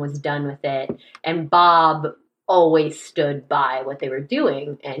one of them was done with it, and Bob always stood by what they were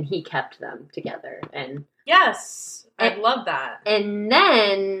doing, and he kept them together. And yes, I love that. And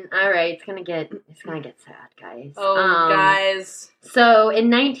then, all right, it's gonna get sad, guys. Oh, guys. So in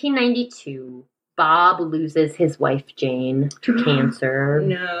 1992, Bob loses his wife Jane to cancer.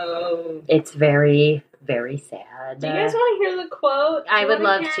 No, it's very, very sad. Do you guys want to hear the quote? I would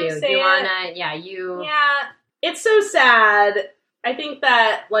love to. Do you want to? Yeah, you. Yeah, it's so sad. I think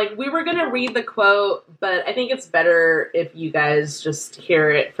that, like, we were going to read the quote, but I think it's better if you guys just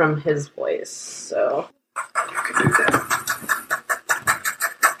hear it from his voice, so. You can do that.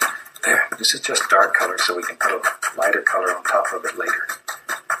 There, this is just dark color, so we can put a lighter color on top of it later.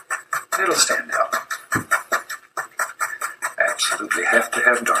 It'll stand out. Absolutely have to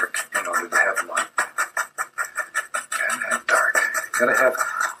have dark in order to have light. And dark. Gotta have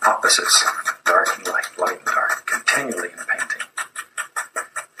opposites, dark and light and dark, continually in painting.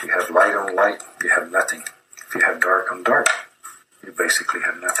 If you have light on light, you have nothing. If you have dark on dark, you basically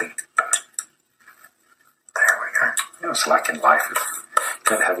have nothing. There we are. You know, it's like in life. You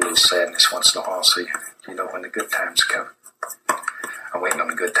gotta have a little sadness once in a while so you know when the good times come. I'm waiting on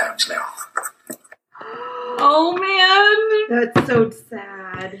the good times now. Oh, man. That's so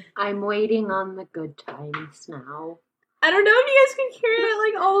sad. I'm waiting on the good times now. I don't know if you guys can hear it,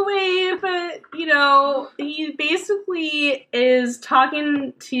 like, all the way, but, you know, he basically is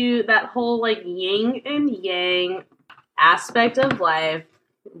talking to that whole, like, yin and yang aspect of life,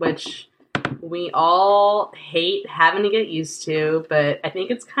 which we all hate having to get used to, but I think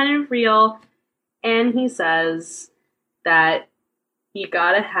it's kind of real. And he says that you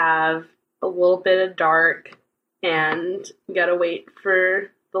gotta have a little bit of dark and you gotta wait for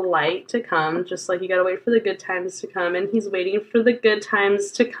the light to come, just like you gotta wait for the good times to come, and he's waiting for the good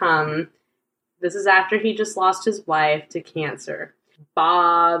times to come. This is after he just lost his wife to cancer.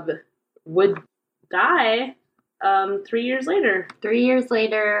 Bob would die 3 years later. 3 years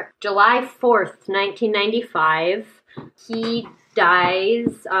later, July 4th, 1995, he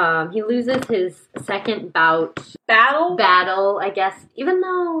dies. He loses his second battle, I guess, even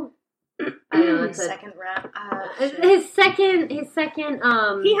though I don't know, second round. His second. He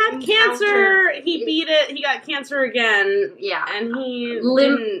had cancer. He beat it. He got cancer again. Yeah, and he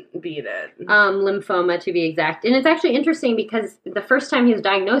didn't beat it. Lymphoma, to be exact. And it's actually interesting because the first time he was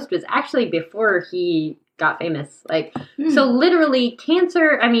diagnosed was actually before he got famous. Like, so literally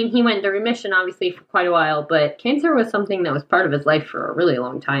cancer, I mean, he went into remission obviously for quite a while, but cancer was something that was part of his life for a really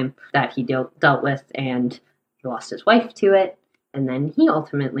long time that he dealt with, and he lost his wife to it, and then he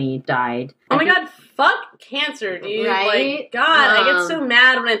ultimately died. Oh my God, fuck cancer, dude. Right? Like, God, I get so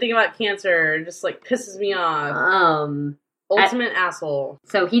mad when I think about cancer. It just, like, pisses me off. Ultimate asshole.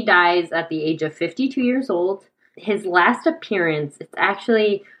 So he dies at the age of 52 years old. His last appearance, it's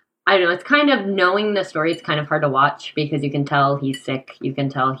actually, I don't know, it's kind of, knowing the story, it's kind of hard to watch because you can tell he's sick. You can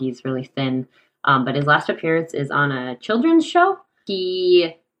tell he's really thin. But his last appearance is on a children's show.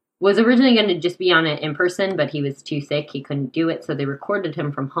 He was originally going to just be on it in person, but he was too sick. He couldn't do it, so they recorded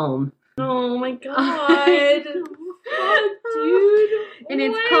him from home. Oh my God. Dude. And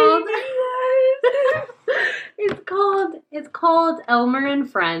it's called Elmer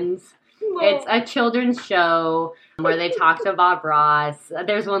and Friends. It's a children's show where they talk to Bob Ross.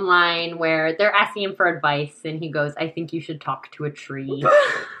 There's one line where they're asking him for advice, and he goes, "I think you should talk to a tree."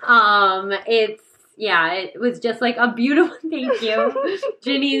 It was just like a beautiful, thank you.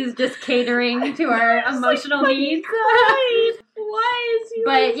 Ginny's just catering to our emotional needs. Why is he?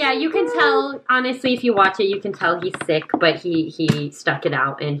 But yeah, you can tell, honestly, if you watch it, you can tell he's sick, but he stuck it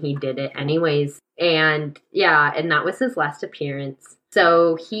out and he did it anyways. And yeah, and that was his last appearance.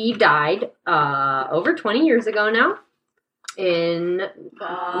 So he died over 20 years ago now in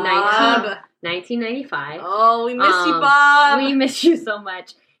 1995. Oh, we miss you, Bob. We miss you so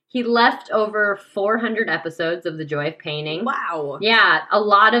much. He left over 400 episodes of The Joy of Painting. Wow. Yeah,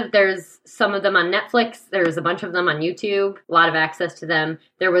 there's some of them on Netflix. There's a bunch of them on YouTube. A lot of access to them.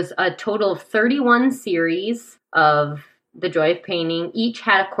 There was a total of 31 series of The Joy of Painting. Each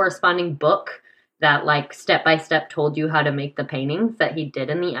had a corresponding book that, like, step-by-step told you how to make the paintings that he did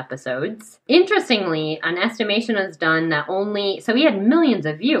in the episodes. Interestingly, an estimation was done that so he had millions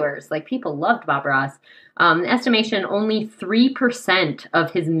of viewers. Like, people loved Bob Ross. Estimation, only 3%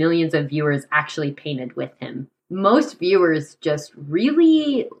 of his millions of viewers actually painted with him. Most viewers just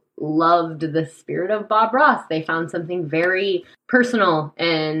really loved the spirit of Bob Ross. They found something very personal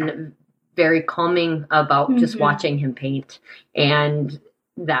and very calming about just watching him paint. And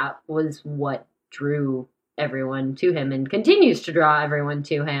that was what drew everyone to him and continues to draw everyone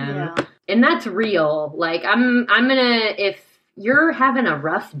to him. Yeah. And that's real. Like, I'm gonna, if you're having a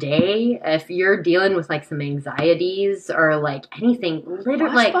rough day, if you're dealing with like some anxieties or like anything,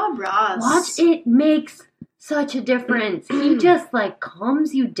 literally, watch Bob Ross. It makes such a difference. He just like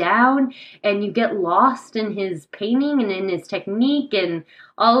calms you down and you get lost in his painting and in his technique, and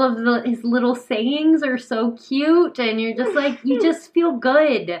all of his little sayings are so cute, and you're just like, you just feel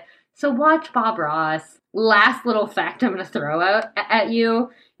good. So watch Bob Ross. Last little fact I'm going to throw out at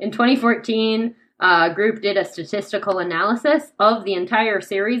you. In 2014, a group did a statistical analysis of the entire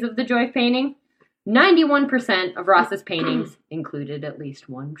series of The Joy of Painting. 91% of Ross's paintings included at least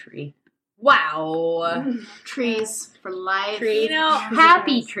one tree. Wow. Trees for life. Trees. You know,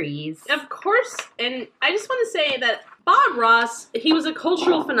 happy trees. Of course. And I just want to say that Bob Ross, he was a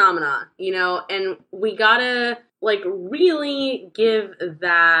cultural phenomenon, you know, and we gotta, like, really give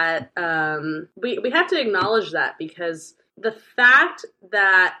that, we have to acknowledge that, because the fact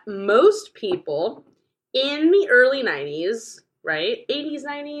that most people in the early 90s, right, 80s,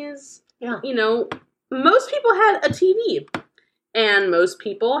 90s, yeah, you know, most people had a TV. And most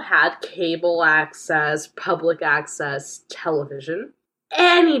people had cable access, public access television.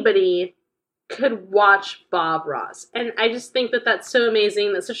 Anybody could watch Bob Ross. And I just think that that's so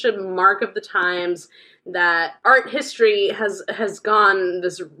amazing. That's such a mark of the times that art history has gone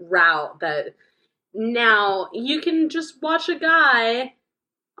this route that now you can just watch a guy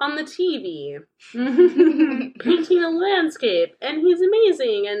on the TV painting a landscape, and he's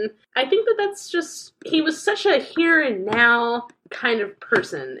amazing. And I think that that's just, he was such a here and now kind of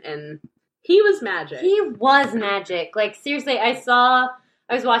person, and he was magic. He was magic. Like, seriously, I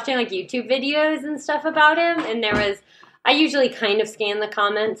was watching like YouTube videos and stuff about him, and I usually kind of scan the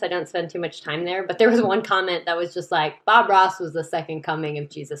comments. I don't spend too much time there, but there was one comment that was just like, Bob Ross was the second coming of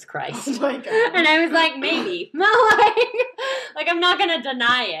Jesus Christ. Oh my God. And I was like, maybe. like I'm not going to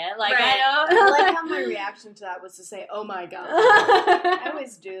deny it. Like, right. I I like how my reaction to that was to say, oh my God. I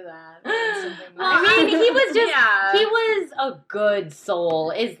always do that. I mean, he was a good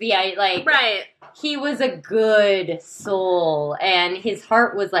soul, right. He was a good soul, and his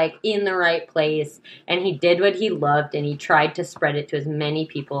heart was, like, in the right place, and he did what he loved, and he tried to spread it to as many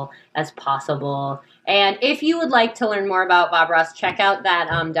people as possible. And if you would like to learn more about Bob Ross, check out that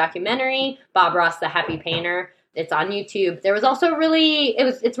documentary, Bob Ross, the Happy Painter. It's on YouTube. There was also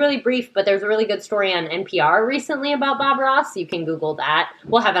it's really brief, but there's a really good story on NPR recently about Bob Ross. You can Google that.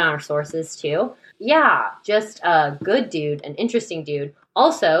 We'll have it on our sources, too. Yeah, just a good dude, an interesting dude.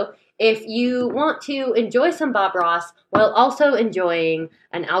 Also, if you want to enjoy some Bob Ross while also enjoying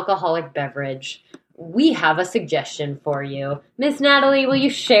an alcoholic beverage, we have a suggestion for you. Miss Natalie, will you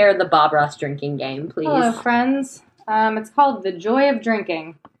share the Bob Ross drinking game, please? Hello, friends. It's called The Joy of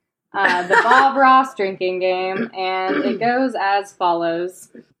Drinking, the Bob Ross drinking game, and it goes as follows.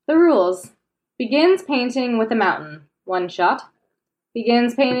 The rules. Begins painting with a mountain, 1 shot.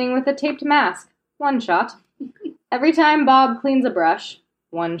 Begins painting with a taped mask, 1 shot. Every time Bob cleans a brush,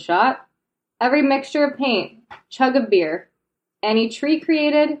 1 shot. Every mixture of paint, chug of beer. Any tree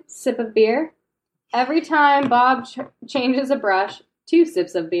created, sip of beer. Every time Bob changes a brush, 2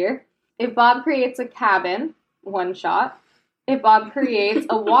 sips of beer. If Bob creates a cabin, 1 shot. If Bob creates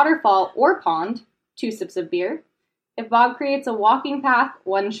a waterfall or pond, 2 sips of beer. If Bob creates a walking path,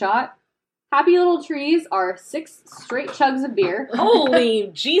 1 shot. Happy little trees are 6 straight chugs of beer.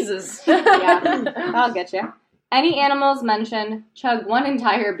 Holy Jesus. Yeah, I'll get you. Any animals mentioned, chug 1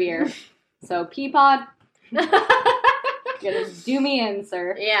 entire beer. So, Peapod, you're gonna do me in,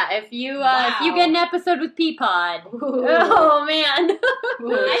 sir. Yeah, if you get an episode with Peapod. Oh, man.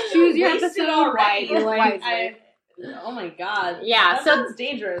 Choose your Wasted episode already. wisely. Oh my god. Yeah, that so sounds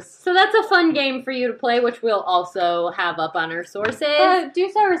dangerous. So that's a fun game for you to play, which we'll also have up on our sources. But do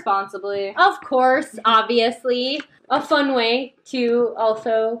so responsibly. Of course, obviously. A fun way to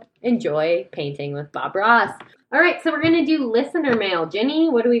also enjoy painting with Bob Ross. All right, so we're going to do listener mail. Jenny,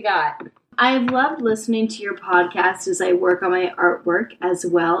 what do we got? I've loved listening to your podcast as I work on my artwork as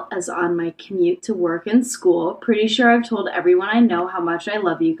well as on my commute to work and school. Pretty sure I've told everyone I know how much I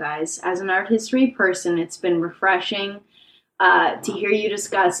love you guys. As an art history person, it's been refreshing to hear you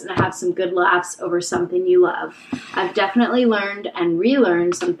discuss and have some good laughs over something you love. I've definitely learned and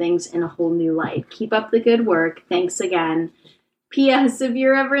relearned some things in a whole new light. Keep up the good work. Thanks again. P.S. If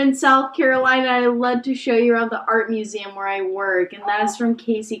you're ever in South Carolina, I'd love to show you around the art museum where I work. And that is from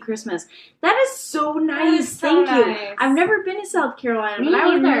Casey Christmas. That is so nice. Thank you. I've never been to South Carolina, but I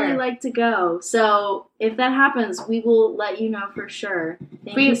would really like to go. So if that happens, we will let you know for sure.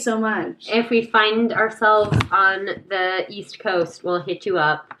 Thank you so much. If we find ourselves on the East Coast, we'll hit you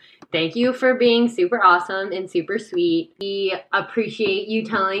up. Thank you for being super awesome and super sweet. We appreciate you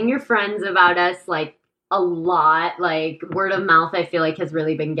telling your friends about us, like, a lot. Like, word of mouth, I feel like, has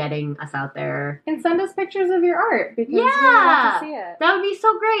really been getting us out there. And send us pictures of your art because we want to see it. That would be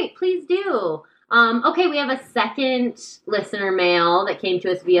so great. Please do. Okay, we have a second listener mail that came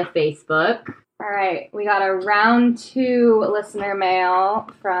to us via Facebook. All right, we got a round 2 listener mail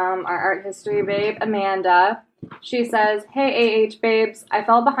from our art history babe, Amanda. She says, "Hey AH babes, I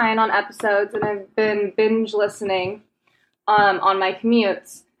fell behind on episodes and have been binge listening on my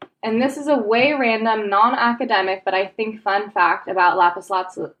commutes. And this is a way random, non-academic, but I think fun fact about lapis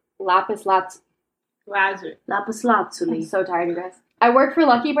lazuli. I'm so tired, you guys. I worked for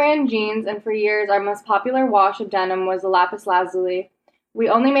Lucky Brand Jeans, and for years our most popular wash of denim was the lapis lazuli. We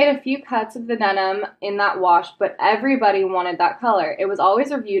only made a few cuts of the denim in that wash, but everybody wanted that color. It was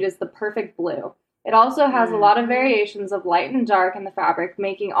always reviewed as the perfect blue. It also has a lot of variations of light and dark in the fabric,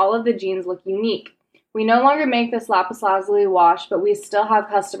 making all of the jeans look unique. We no longer make this lapis lazuli wash, but we still have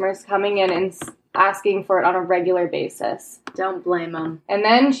customers coming in and asking for it on a regular basis." Don't blame them. And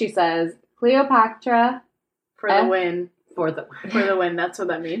then she says, "Cleopatra for the win." For the win, that's what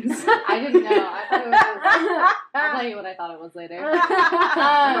that means. I didn't know. I thought it was. I'll tell you what I thought it was later.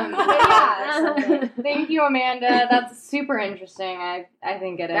 So thank you, Amanda. That's super interesting. I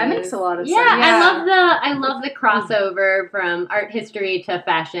think it is. That makes a lot of sense. Yeah, I love the crossover from art history to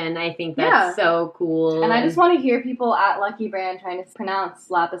fashion. I think that's so cool. And I just want to hear people at Lucky Brand trying to pronounce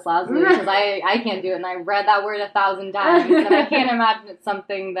lapis lazuli because I can't do it, and I read that word 1,000 times, and I can't imagine it's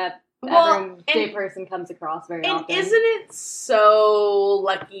something that every person comes across very often. And isn't it so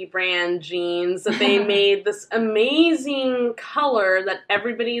Lucky Brand Jeans that they made this amazing color that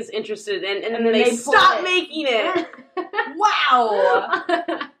everybody's interested in, and then they stopped making it? Wow!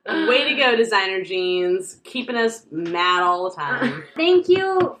 Way to go, designer jeans. Keeping us mad all the time. Thank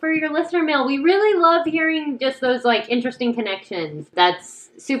you for your listener mail. We really love hearing just those, like, interesting connections.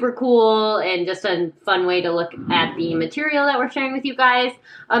 That's super cool and just a fun way to look at the material that we're sharing with you guys.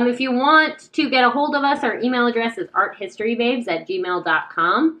 If you want to get a hold of us, our email address is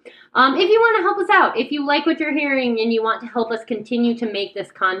arthistorybabes@gmail.com. If you want to help us out, if you like what you're hearing and you want to help us continue to make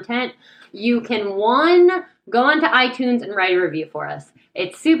this content, you can, go onto iTunes and write a review for us.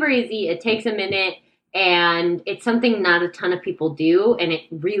 It's super easy. It takes a minute, and it's something not a ton of people do, and it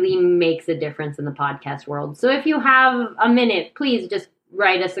really makes a difference in the podcast world. So if you have a minute, please just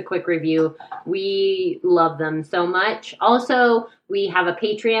write us a quick review. We love them so much. Also, we have a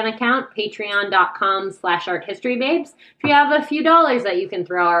Patreon account, patreon.com/arthistorybabes. If you have a few dollars that you can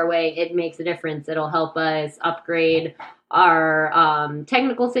throw our way, it makes a difference. It'll help us upgrade our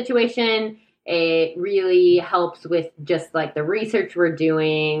technical situation. It really helps with just like the research we're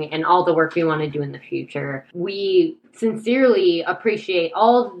doing and all the work we want to do in the future. We sincerely appreciate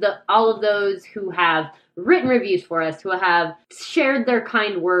all of those who have written reviews for us, who have shared their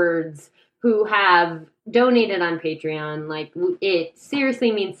kind words, who have donated on Patreon. Like, it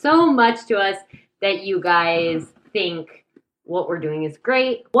seriously means so much to us that you guys think what we're doing is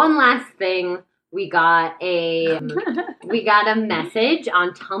great. One last thing. We got a message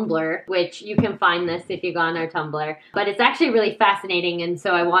on Tumblr, which you can find this if you go on our Tumblr. But it's actually really fascinating, and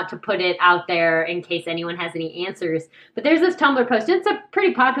so I want to put it out there in case anyone has any answers. But there's this Tumblr post. It's a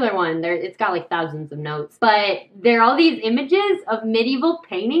pretty popular one. It's got like thousands of notes. But there are all these images of medieval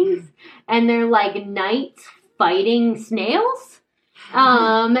paintings, and they're like knights fighting snails.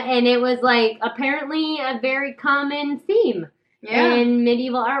 And it was like apparently a very common theme. Yeah. In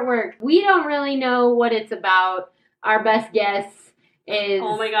medieval artwork. We don't really know what it's about. Our best guess is...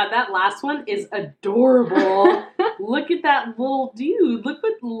 Oh my god, that last one is adorable. Look at that little dude.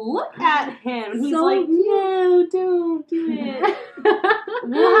 Look at him. He's So like, cute. no, don't do it.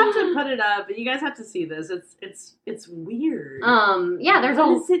 We'll have to put it up, but you guys have to see this. It's weird. Yeah, there's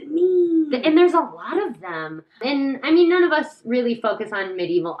what does it mean? and there's a lot of them. And I mean, none of us really focus on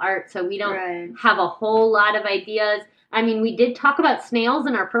medieval art, so we don't have a whole lot of ideas. I mean, we did talk about snails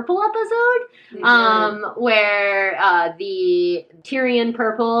in our purple episode, where the Tyrian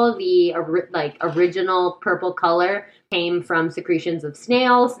purple, the original purple color, came from secretions of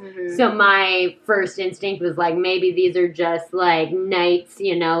snails. Mm-hmm. So my first instinct was like, maybe these are just like knights,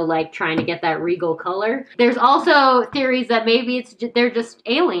 like trying to get that regal color. There's also theories that maybe they're just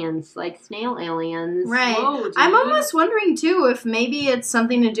aliens, like snail aliens. Right. Whoa, dude. I'm almost wondering, too, if maybe it's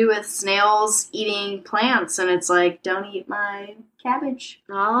something to do with snails eating plants, and it's like, don't eat my cabbage.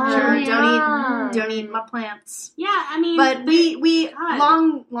 Oh, Or yeah. don't eat my plants. Yeah, I mean... But we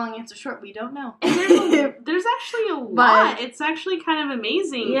God. long answer short, we don't know. And there's actually a lot. It's actually kind of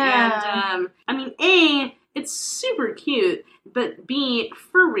amazing. Yeah. And, I mean, A, it's super cute, but B,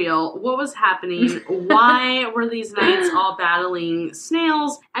 for real, what was happening? Why were these knights all battling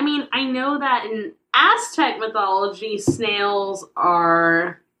snails? I mean, I know that in Aztec mythology, snails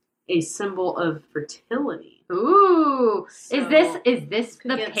are a symbol of fertility. Ooh, So- is this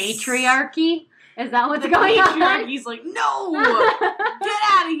the It's- patriarchy? Is that what's The going on? patriarchy's like, no, get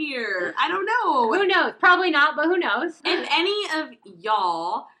out of here. I don't know. Who knows? Probably not, but who knows? If any of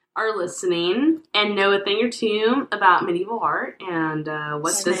y'all are listening and know a thing or two about medieval art and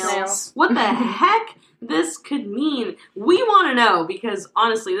what the heck this could mean, we want to know, because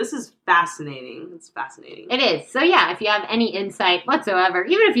honestly, this is fascinating. It's fascinating. It is. So yeah, if you have any insight whatsoever,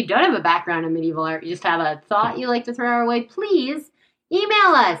 even if you don't have a background in medieval art, you just have a thought you like to throw our way, please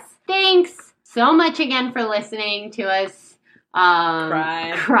email us. Thanks so much again for listening to us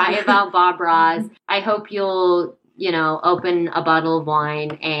cry about Bob Ross. I hope you'll open a bottle of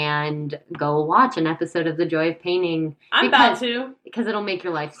wine and go watch an episode of The Joy of Painting. I'm about to. Because it'll make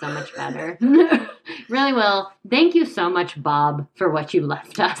your life so much better. Really will. Thank you so much, Bob, for what you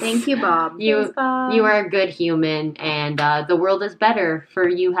left us. Thank you, Bob. You are a good human, and the world is better for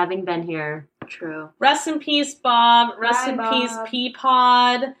you having been here. True. Rest in peace, Bob. Rest Bye, in Bob. peace,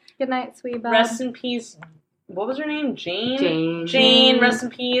 Peapod. Good night, sweet Bob. Rest in peace. What was her name? Jane? Jane. Rest in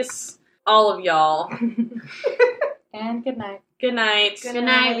peace. All of y'all. And good night. Good night. Good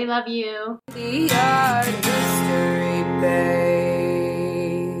night. We love you. The art history babes.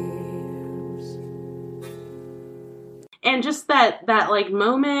 And just that like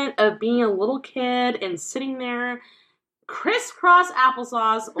moment of being a little kid and sitting there crisscross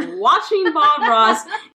applesauce watching Bob Ross